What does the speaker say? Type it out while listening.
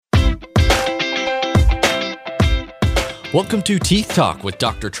Welcome to Teeth Talk with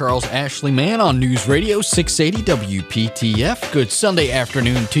Dr. Charles Ashley Mann on News Radio 680 WPTF. Good Sunday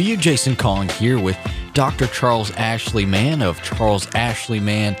afternoon to you. Jason calling here with Dr. Charles Ashley Mann of Charles Ashley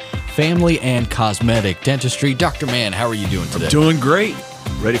Mann Family and Cosmetic Dentistry. Dr. Mann, how are you doing today? Doing great.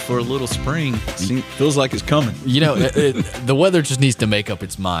 Ready for a little spring. Feels like it's coming. You know, the weather just needs to make up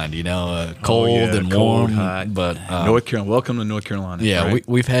its mind, cold and warm. Hot. But North Carolina. Welcome to North Carolina. Yeah, right?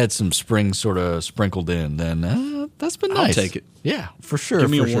 we've had some spring sort of sprinkled in, and that's been nice. I'll take it. Yeah, for sure. Give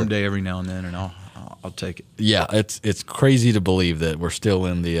me a warm day every now and then, and I'll take it. Yeah, it's crazy to believe that we're still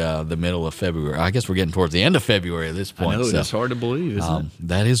in the middle of February. I guess we're getting towards the end of February at this point. I know, it's hard to believe, isn't it?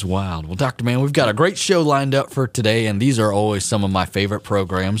 That is wild. Well, Dr. Mann, we've got a great show lined up for today, and these are always some of my favorite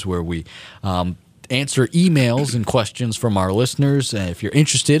programs where we answer emails and questions from our listeners. If you're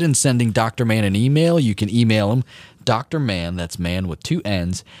interested in sending Dr. Mann an email, you can email him, Dr. Mann, that's man with two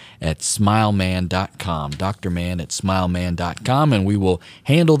N's, at smileman.com. Dr. Mann at smileman.com, and we will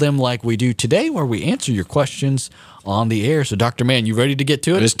handle them like we do today, where we answer your questions on the air. So, Dr. Mann, you ready to get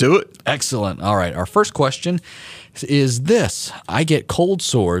to it? Let's do it. Excellent. All right. Our first question is this. I get cold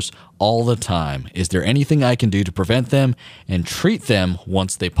sores all the time. Is there anything I can do to prevent them and treat them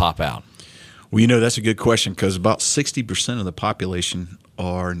once they pop out? Well, that's a good question because about 60% of the population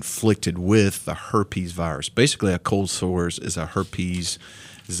are inflicted with the herpes virus. Basically, a cold sores is a herpes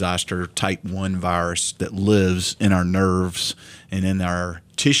zoster type 1 virus that lives in our nerves and in our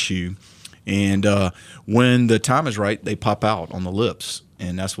tissue. And when the time is right, they pop out on the lips.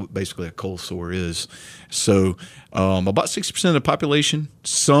 And that's what basically a cold sore is. So about 60% of the population,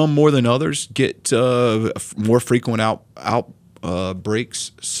 some more than others, get more frequent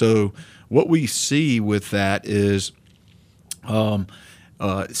outbreaks. So what we see with that is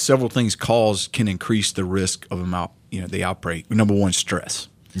several things can increase the risk of the outbreak. Number one, stress.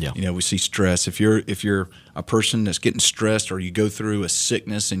 Yeah. We see stress. If you're a person that's getting stressed, or you go through a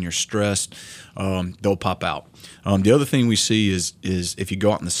sickness and you're stressed, they'll pop out. The other thing we see is if you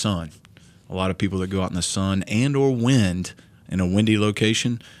go out in the sun. A lot of people that go out in the sun and or wind in a windy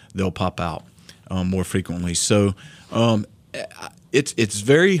location, they'll pop out more frequently. So it's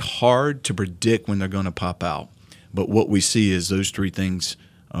very hard to predict when they're going to pop out. But what we see is those three things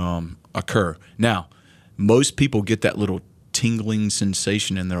occur. Now, most people get that little tingling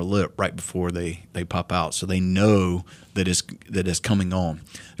sensation in their lip right before they pop out, so they know that it's coming on.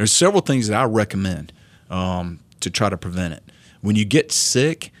 There's several things that I recommend to try to prevent it. When you get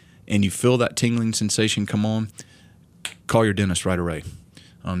sick and you feel that tingling sensation come on, call your dentist right away.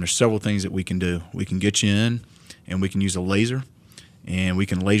 There's several things that we can do. We can get you in, and we can use a laser, and we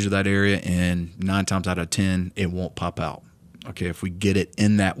can laser that area, and 9 times out of 10, it won't pop out. Okay, if we get it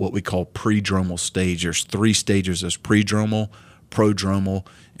in that what we call predromal stage, there's 3 stages. There's predromal, prodromal,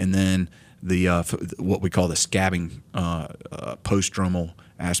 and then the what we call the scabbing postdromal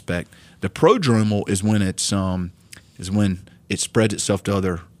aspect. The prodromal is when it spreads itself to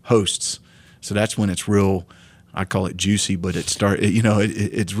other hosts. So that's when it's real. I call it juicy, but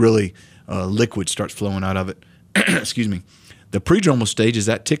it's really liquid starts flowing out of it. Excuse me. The predromal stage is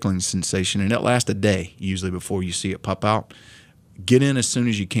that tickling sensation, and it lasts a day usually before you see it pop out. Get in as soon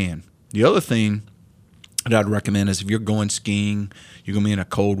as you can. The other thing that I'd recommend is if you're going skiing, you're going to be in a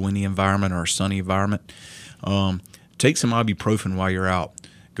cold, windy environment or a sunny environment, take some ibuprofen while you're out.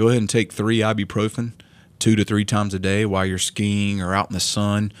 Go ahead and take 3 ibuprofen 2 to 3 times a day while you're skiing or out in the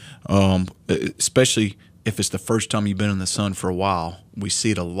sun, especially if it's the first time you've been in the sun for a while. We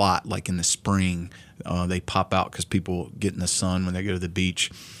see it a lot, like in the spring. They pop out because people get in the sun when they go to the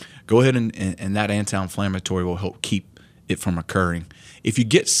beach. Go ahead and that anti-inflammatory will help keep it from occurring. If you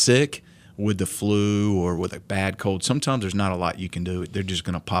get sick with the flu or with a bad cold, sometimes there's not a lot you can do. They're just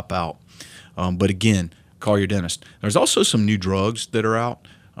going to pop out. But again, call your dentist. There's also some new drugs that are out.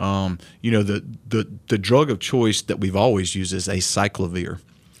 The drug of choice that we've always used is acyclovir,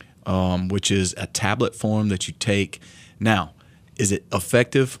 which is a tablet form that you take. Now, is it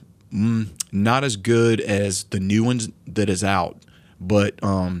effective? Not as good as the new ones that is out, but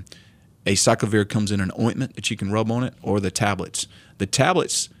acyclovir comes in an ointment that you can rub on it, or the tablets.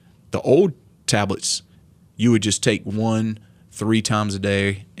 The old tablets, you would just take 1 3 times a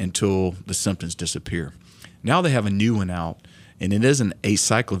day until the symptoms disappear. Now they have a new one out, and it isn't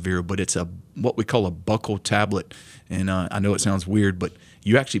acyclovir, but it's what we call a buccal tablet. And I know it sounds weird, but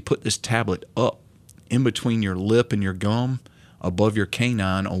you actually put this tablet up in between your lip and your gum, above your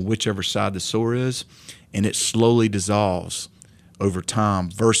canine on whichever side the sore is, and it slowly dissolves over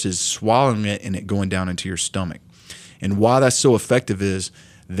time versus swallowing it and it going down into your stomach. And why that's so effective is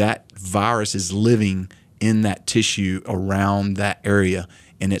that virus is living in that tissue around that area,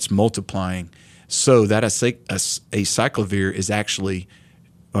 and it's multiplying. So that acyclovir is actually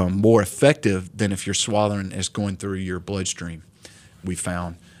more effective than if you're swallowing as going through your bloodstream. We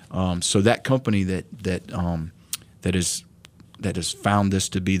found so that company that has found this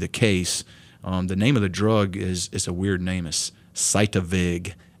to be the case. The name of the drug is a weird name. It's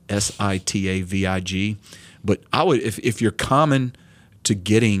Sitavig, Sitavig. But I would, if you're common to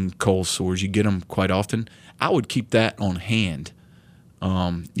getting cold sores, you get them quite often, I would keep that on hand.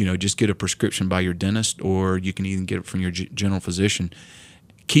 Just get a prescription by your dentist, or you can even get it from your general physician.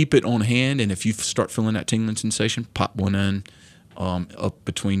 Keep it on hand, and if you start feeling that tingling sensation, pop one in up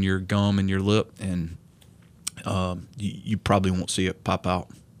between your gum and your lip, and you probably won't see it pop out.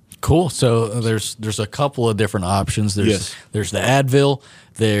 Cool. So there's a couple of different options. There's the Advil.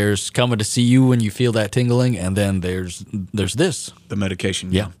 There's coming to see you when you feel that tingling, and then there's this, the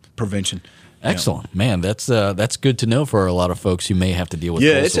medication. Prevention. Excellent, man. That's good to know for a lot of folks who may have to deal with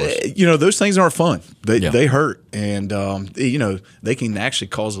cold sores. Those things aren't fun. They hurt, and they can actually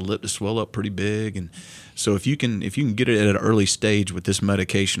cause the lip to swell up pretty big. And so if you can get it at an early stage with this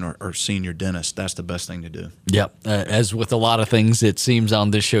medication or seeing your dentist, that's the best thing to do. Yep. As with a lot of things, it seems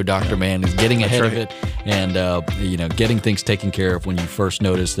on this show, Dr. Mann is getting ahead of it, and getting things taken care of when you first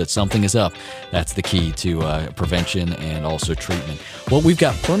notice that something is up. That's the key to prevention and also treatment. Well, we've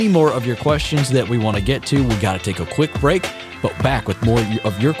got plenty more of your questions that we want to get to. We got to take a quick break, but back with more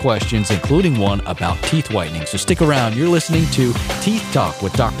of your questions, including one about teeth whitening. So stick around. You're listening to Teeth Talk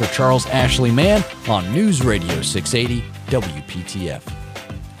with Dr. Charles Ashley Mann on News Radio 680 WPTF.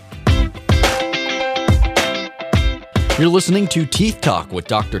 You're listening to Teeth Talk with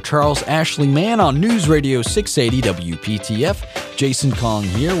Dr. Charles Ashley Mann on News Radio 680 WPTF. Jason Kong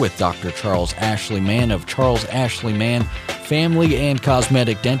here with Dr. Charles Ashley Mann of Charles Ashley Mann Family and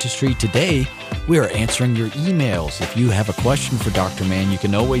Cosmetic Dentistry. Today, we are answering your emails. If you have a question for Dr. Mann, you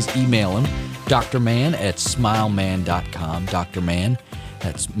can always email him, drmann@smileman.com. Dr. Mann,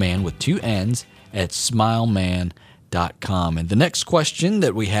 that's man with two N's, at smileman.com. And the next question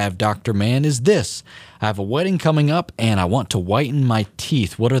that we have, Dr. Mann, is this. I have a wedding coming up and I want to whiten my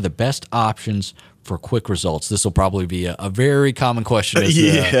teeth. What are the best options for quick results? This will probably be a very common question as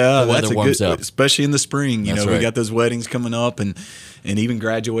the weather warms up. Especially in the spring. That's we right. got those weddings coming up and even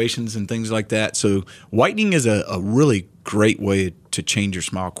graduations and things like that. So whitening is a really great way to change your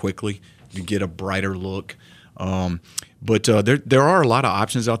smile quickly, to get a brighter look. But there are a lot of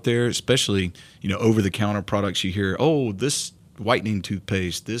options out there, especially over-the-counter products. You hear, this whitening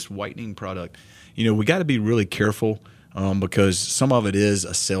toothpaste, this whitening product. We got to be really careful because some of it is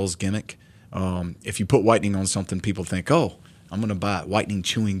a sales gimmick. If you put whitening on something, people think, I'm going to buy whitening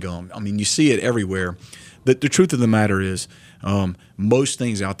chewing gum. I mean, you see it everywhere. The truth of the matter is most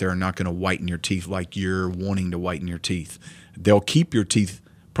things out there are not going to whiten your teeth like you're wanting to whiten your teeth. They'll keep your teeth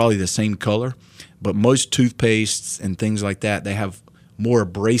probably the same color, but most toothpastes and things like that, they have more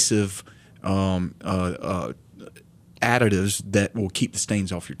abrasive additives that will keep the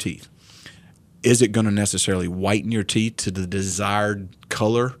stains off your teeth. Is it going to necessarily whiten your teeth to the desired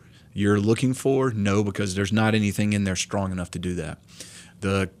color you're looking for? No, because there's not anything in there strong enough to do that.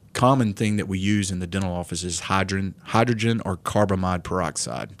 The common thing that we use in the dental office is hydrogen or carbamide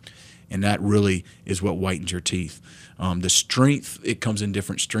peroxide, and that really is what whitens your teeth. The strength, it comes in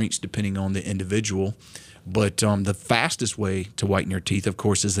different strengths depending on the individual, but the fastest way to whiten your teeth, of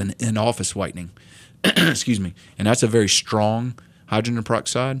course, is an in-office whitening. Excuse me. And that's a very strong hydrogen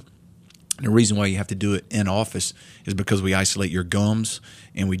peroxide. And the reason why you have to do it in office is because we isolate your gums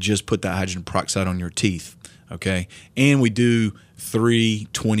and we just put that hydrogen peroxide on your teeth, okay? And we do 3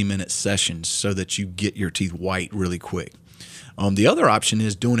 20-minute sessions so that you get your teeth white really quick. The other option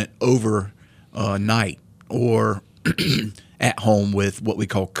is doing it overnight or at home with what we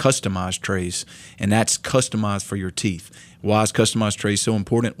call customized trays, and that's customized for your teeth. Why is customized trays so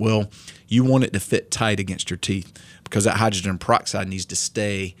important? Well, you want it to fit tight against your teeth because that hydrogen peroxide needs to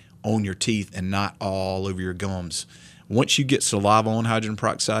stay on your teeth and not all over your gums. Once you get saliva on hydrogen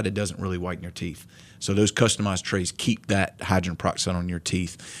peroxide, it doesn't really whiten your teeth. So those customized trays keep that hydrogen peroxide on your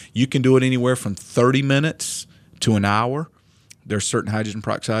teeth. You can do it anywhere from 30 minutes to an hour. There's certain hydrogen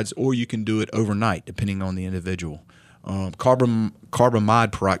peroxides, or you can do it overnight, depending on the individual.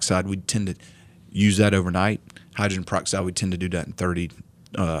 Carbamide peroxide, we tend to use that overnight. Hydrogen peroxide, we tend to do that in 30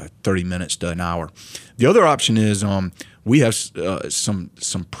 minutes to an hour. The other option is we have some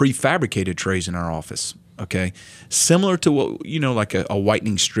prefabricated trays in our office, okay? Similar to what, like a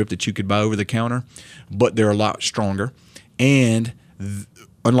whitening strip that you could buy over the counter, but they're a lot stronger. And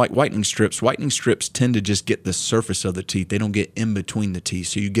unlike whitening strips tend to just get the surface of the teeth. They don't get in between the teeth,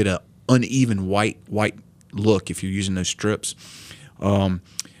 so you get an uneven white look if you're using those strips.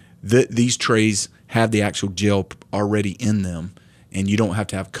 these trays have the actual gel already in them, and you don't have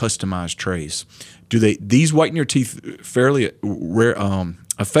to have customized trays. These whiten your teeth fairly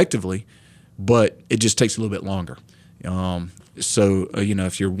effectively, but it just takes a little bit longer. So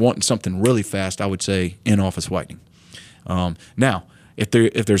if you're wanting something really fast, I would say in-office whitening. Now, if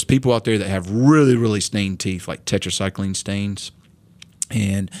there's people out there that have really, really stained teeth, like tetracycline stains,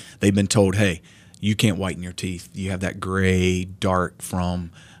 and they've been told, hey, you can't whiten your teeth, you have that gray, dark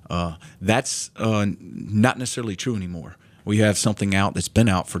from, that's not necessarily true anymore. We have something out that's been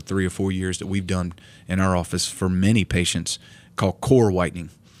out for 3 or 4 years that we've done in our office for many patients called core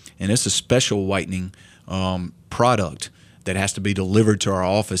whitening. And it's a special whitening product that has to be delivered to our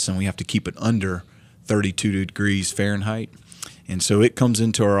office, and we have to keep it under 32 degrees Fahrenheit. And so it comes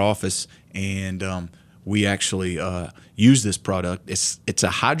into our office, and we actually use this product. It's a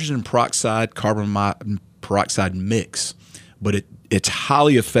hydrogen peroxide, carbon peroxide mix, but it's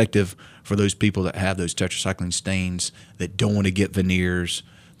highly effective for those people that have those tetracycline stains, that don't want to get veneers.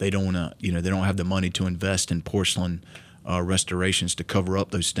 They don't want to, they don't have the money to invest in porcelain restorations to cover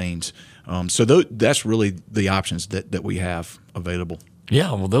up those stains. So that's really the options that we have available.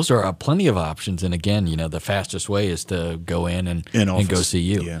 Yeah, well, those are plenty of options. And again, the fastest way is to go in and go see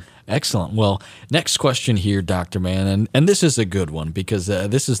you. Yeah. Excellent. Well, next question here, Dr. Mann, and this is a good one because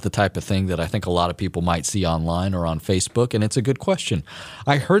this is the type of thing that I think a lot of people might see online or on Facebook, and it's a good question.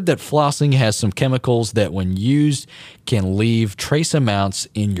 I heard that flossing has some chemicals that when used can leave trace amounts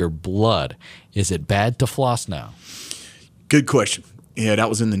in your blood. Is it bad to floss now? Good question. Yeah, that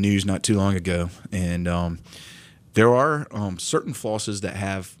was in the news not too long ago, and there are certain flosses that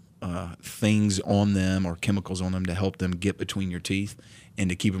have things on them or chemicals on them to help them get between your teeth and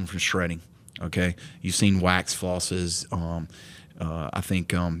to keep them from shredding. Okay, you've seen wax flosses. I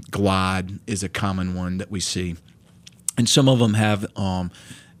think Glide is a common one that we see, and some of them have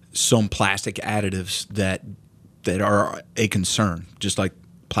some plastic additives that are a concern, just like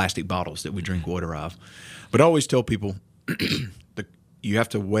plastic bottles that we drink water out of. But I always tell people you have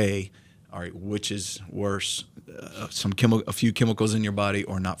to weigh, all right, which is worse, a few chemicals in your body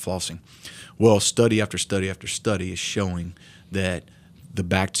or not flossing. Well, study after study after study is showing that the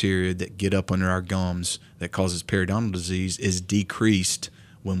bacteria that get up under our gums that causes periodontal disease is decreased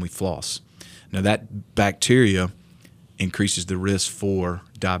when we floss. Now, that bacteria increases the risk for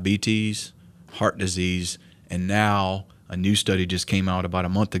diabetes, heart disease, and now a new study just came out about a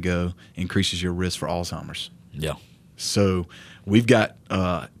month ago, increases your risk for Alzheimer's. Yeah. So we've got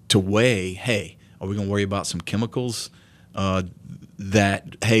to weigh, hey, are we going to worry about some chemicals that,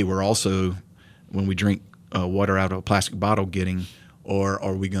 hey, we're also, when we drink water out of a plastic bottle, getting, or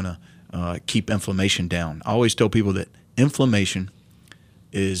are we going to keep inflammation down? I always tell people that inflammation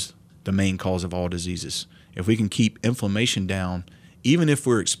is the main cause of all diseases. If we can keep inflammation down, even if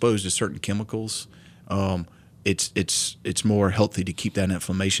we're exposed to certain chemicals, it's more healthy to keep that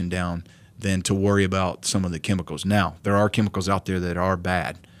inflammation down than to worry about some of the chemicals. Now, there are chemicals out there that are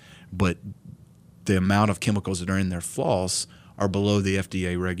bad, but the amount of chemicals that are in their floss are below the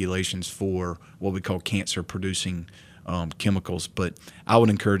FDA regulations for what we call cancer-producing chemicals. But I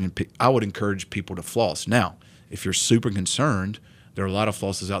would encourage people to floss. Now, if you're super concerned, there are a lot of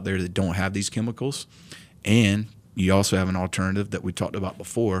flosses out there that don't have these chemicals, and you also have an alternative that we talked about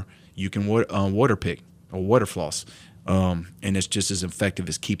before. You can water pick or water floss. And it's just as effective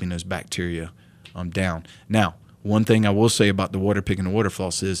as keeping those bacteria down. Now, one thing I will say about the water pick and the water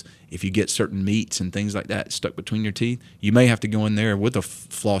floss is if you get certain meats and things like that stuck between your teeth, you may have to go in there with a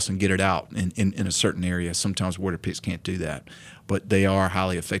floss and get it out in a certain area. Sometimes water picks can't do that, but they are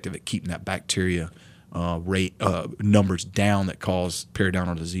highly effective at keeping that bacteria numbers down that cause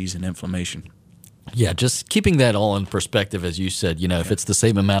periodontal disease and inflammation. Yeah, just keeping that all in perspective, as you said, if it's the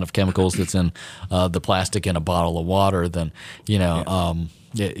same amount of chemicals that's in the plastic in a bottle of water, then, you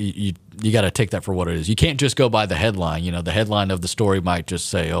got to take that for what it is. You can't just go by the headline. The headline of the story might just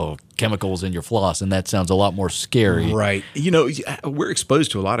say, oh, chemicals in your floss, and that sounds a lot more scary. Right. We're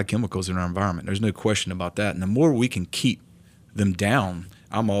exposed to a lot of chemicals in our environment. There's no question about that. And the more we can keep them down,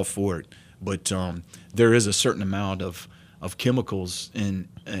 I'm all for it. But there is a certain amount of chemicals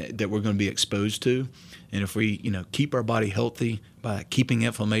that we're going to be exposed to, and if we keep our body healthy by keeping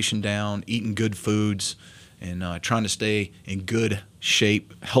inflammation down, eating good foods, and trying to stay in good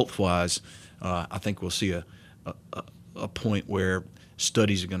shape health-wise, I think we'll see a point where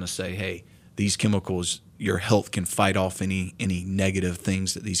studies are going to say, hey, these chemicals, your health can fight off any negative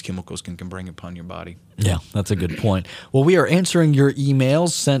things that these chemicals can bring upon your body. Yeah, that's a good point. Well, we are answering your emails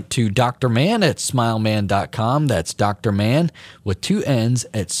sent to Dr. Mann at smileman.com. That's Dr. Mann with 2 N's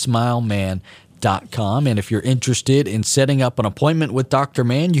at smileman.com. smileman.com. And if you're interested in setting up an appointment with Dr.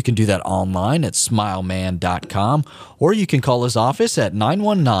 Mann, you can do that online at smileman.com, or you can call his office at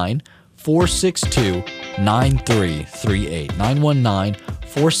 919-462-9338.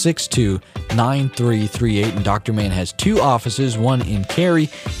 919-462-9338. And Dr. Mann has two offices, one in Cary,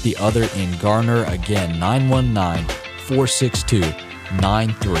 the other in Garner. Again,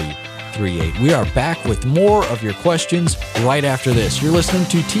 919-462-9338. We are back with more of your questions right after this. You're listening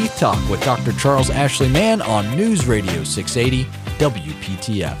to Teeth Talk with Dr. Charles Ashley Mann on News Radio 680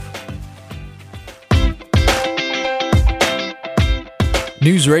 WPTF.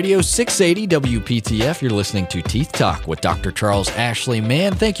 News Radio 680 WPTF. You're listening to Teeth Talk with Dr. Charles Ashley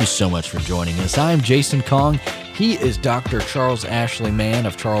Mann. Thank you so much for joining us. I'm Jason Kong. He is Dr. Charles Ashley Mann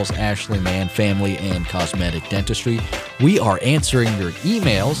of Charles Ashley Mann Family and Cosmetic Dentistry. We are answering your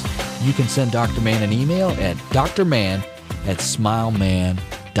emails. You can send Dr. Mann an email at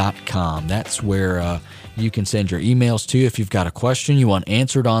drmann@smileman.com. That's where you can send your emails to. If you've got a question you want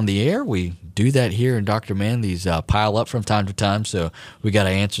answered on the air, we do that here in Dr. Mann. These pile up from time to time, so we got to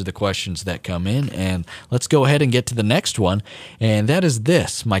answer the questions that come in. And let's go ahead and get to the next one, and that is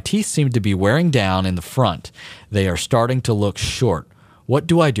this. My teeth seem to be wearing down in the front. They are starting to look short. What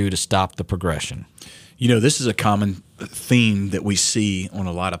do I do to stop the progression? You know, this is a common theme that we see on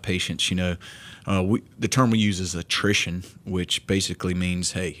a lot of patients. You know, the term we use is attrition, which basically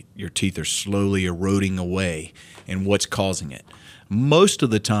means, hey, your teeth are slowly eroding away, and what's causing it? Most of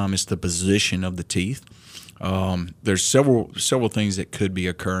the time, it's the position of the teeth. There's several things that could be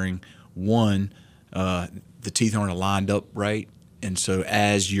occurring. One, the teeth aren't aligned up right, and so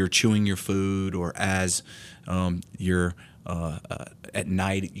as you're chewing your food or as you're at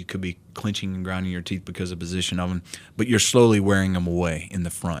night, you could be clenching and grinding your teeth because of the position of them, but you're slowly wearing them away in the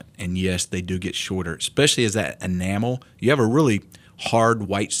front. And yes, they do get shorter, especially as that enamel. You have a really hard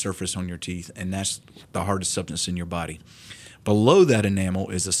white surface on your teeth, and that's the hardest substance in your body. Below that enamel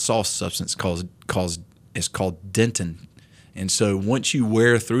is a soft substance called dentin. And so once you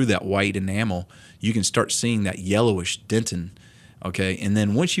wear through that white enamel, you can start seeing that yellowish dentin, okay? And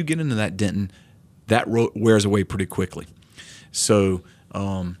then once you get into that dentin, that wears away pretty quickly. So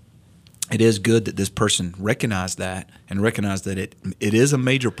it is good that this person recognized that and recognized that it is a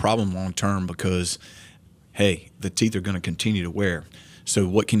major problem long term because, hey, the teeth are going to continue to wear. So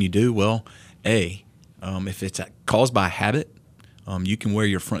what can you do? Well, if it's caused by habit, you can wear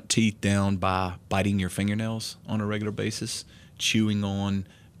your front teeth down by biting your fingernails on a regular basis, chewing on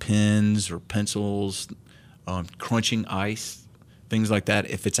pens or pencils, crunching ice, things like that.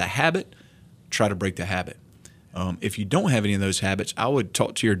 If it's a habit, try to break the habit. If you don't have any of those habits, I would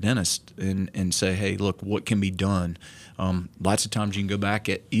talk to your dentist and say, hey, look, what can be done? Lots of times you can go back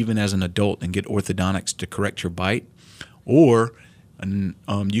even as an adult and get orthodontics to correct your bite, or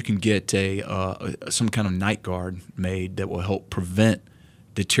you can get some kind of night guard made that will help prevent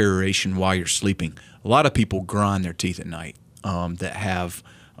deterioration while you're sleeping. A lot of people grind their teeth at night that have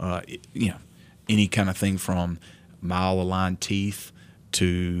any kind of thing from malaligned teeth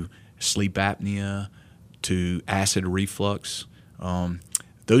to sleep apnea to acid reflux.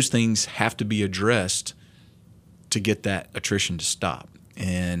 Those things have to be addressed to get that attrition to stop.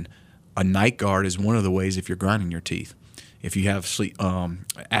 And a night guard is one of the ways if you're grinding your teeth. If you have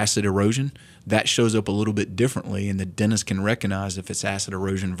acid erosion, that shows up a little bit differently, and the dentist can recognize if it's acid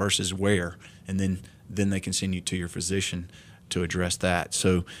erosion versus wear, and then they can send you to your physician to address that.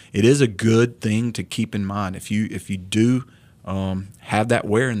 So it is a good thing to keep in mind. If you do have that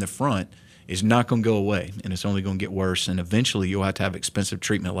wear in the front, it's not going to go away, and it's only going to get worse. And eventually, you'll have to have expensive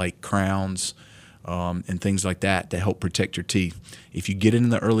treatment like crowns and things like that to help protect your teeth. If you get in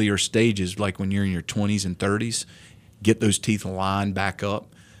the earlier stages, like when you're in your 20s and 30s, get those teeth lined back up.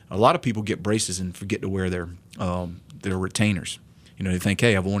 A lot of people get braces and forget to wear their retainers. You know, they think,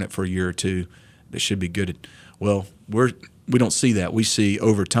 hey, I've worn it for a year or two. They should be good. Well, we don't see that. We see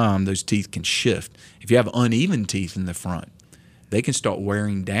over time those teeth can shift. If you have uneven teeth in the front, they can start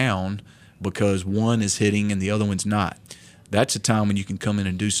wearing down because one is hitting and the other one's not. That's a time when you can come in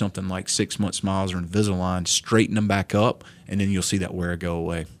and do something like 6-month smiles or Invisalign, straighten them back up, and then you'll see that wear go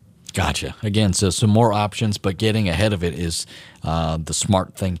away. Gotcha. Again, so some more options, but getting ahead of it is the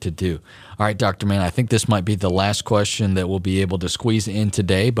smart thing to do. All right, Dr. Mann, I think this might be the last question that we'll be able to squeeze in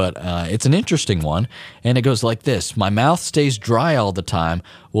today, but it's an interesting one, and it goes like this. My mouth stays dry all the time.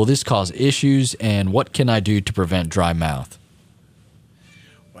 Will this cause issues, and what can I do to prevent dry mouth?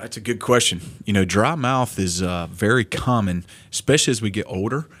 Well, that's a good question. You know, dry mouth is very common, especially as we get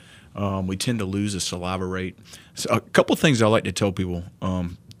older. We tend to lose the saliva rate. So a couple things I like to tell people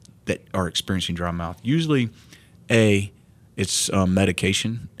that are experiencing dry mouth. Usually, it's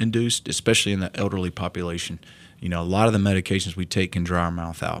medication induced, especially in the elderly population. A lot of the medications we take can dry our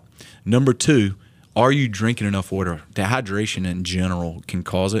mouth out. Number 2, are you drinking enough water? Dehydration in general can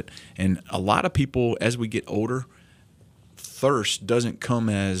cause it. And a lot of people, as we get older, thirst doesn't come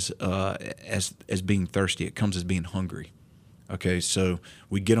as being thirsty. It comes as being hungry. Okay, so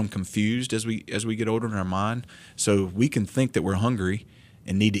we get them confused as we get older in our mind. So we can think that we're hungry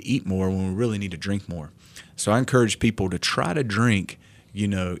and need to eat more when we really need to drink more. So I encourage people to try to drink,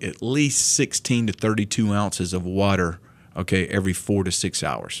 at least 16 to 32 ounces of water, okay, every 4 to 6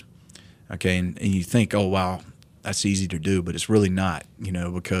 hours. Okay, and you think, oh, wow, that's easy to do, but it's really not,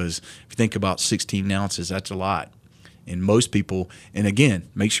 because if you think about 16 ounces, that's a lot. And most people, and again,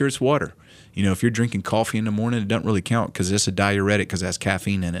 make sure it's water. If you're drinking coffee in the morning, it doesn't really count because it's a diuretic because it has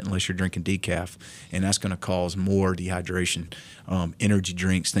caffeine in it unless you're drinking decaf, and that's going to cause more dehydration, energy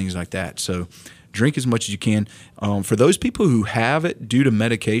drinks, things like that. So drink as much as you can. For those people who have it due to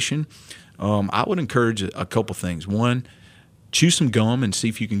medication, I would encourage a couple things. One, chew some gum and see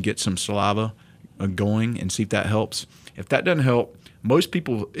if you can get some saliva going and see if that helps. If that doesn't help, most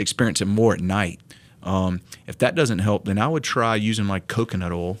people experience it more at night. If that doesn't help, then I would try using like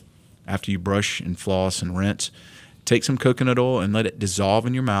coconut oil after you brush and floss and rinse. Take some coconut oil and let it dissolve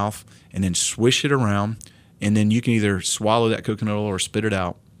in your mouth and then swish it around, and then you can either swallow that coconut oil or spit it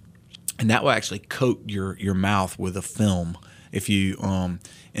out. And that will actually coat your mouth with a film if you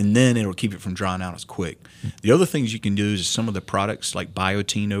and then it'll keep it from drying out as quick. The other things you can do is some of the products like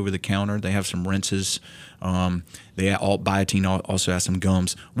Biotene over the counter. They have some rinses. Biotene also has some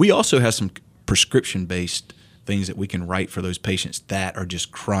gums. We also have some prescription-based things that we can write for those patients that are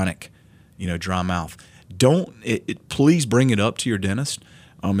just chronic, dry mouth. Please bring it up to your dentist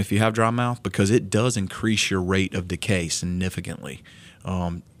if you have dry mouth, because it does increase your rate of decay significantly.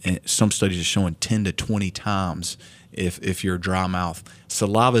 And some studies are showing 10 to 20 times if you're dry mouth.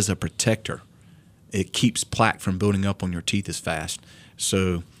 Saliva is a protector. It keeps plaque from building up on your teeth as fast.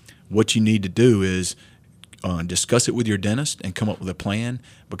 So what you need to do is discuss it with your dentist and come up with a plan,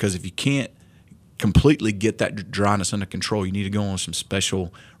 because if you can't completely get that dryness under control, you need to go on some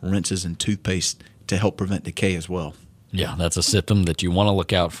special rinses and toothpaste to help prevent decay as well. Yeah, that's a symptom that you want to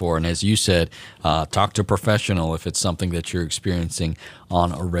look out for. And as you said, talk to a professional if it's something that you're experiencing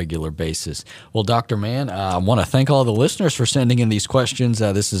on a regular basis. Well, Dr. Mann, I want to thank all the listeners for sending in these questions.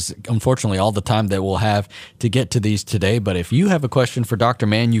 This is unfortunately all the time that we'll have to get to these today. But if you have a question for Dr.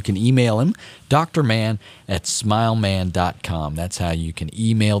 Mann, you can email him, drmann@smileman.com. That's how you can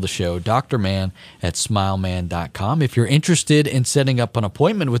email the show, drmann@smileman.com. If you're interested in setting up an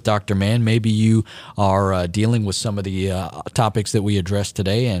appointment with Dr. Mann, maybe you are dealing with some of the topics that we addressed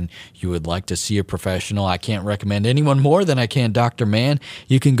today and you would like to see a professional, I can't recommend anyone more than I can Dr. Mann.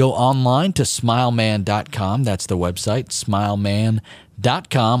 You can go online to smileman.com. That's the website,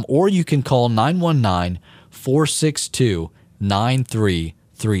 smileman.com, or you can call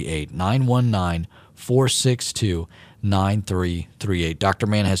 919-462-9338. 919-462-9338. Dr.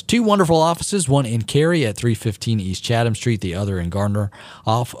 Mann has two wonderful offices, one in Cary at 315 East Chatham Street, the other in Gardner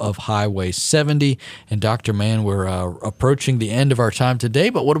off of Highway 70. And Dr. Mann, we're approaching the end of our time today,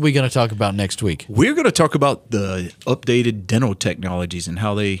 but what are we going to talk about next week? We're going to talk about the updated dental technologies and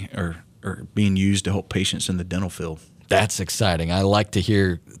how they are being used to help patients in the dental field. That's exciting. I like to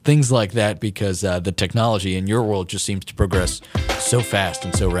hear things like that because the technology in your world just seems to progress so fast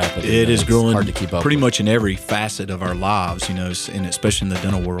and so rapidly. It is growing hard to keep up pretty with. much in every facet of our lives, and especially in the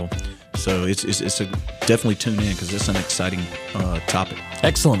dental world. So definitely tune in because it's an exciting topic.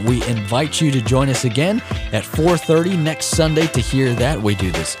 Excellent. We invite you to join us again at 4:30 next Sunday to hear that. We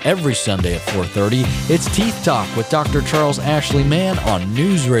do this every Sunday at 4:30. It's Teeth Talk with Dr. Charles Ashley Mann on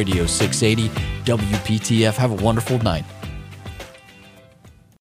News Radio 680 WPTF. Have a wonderful night.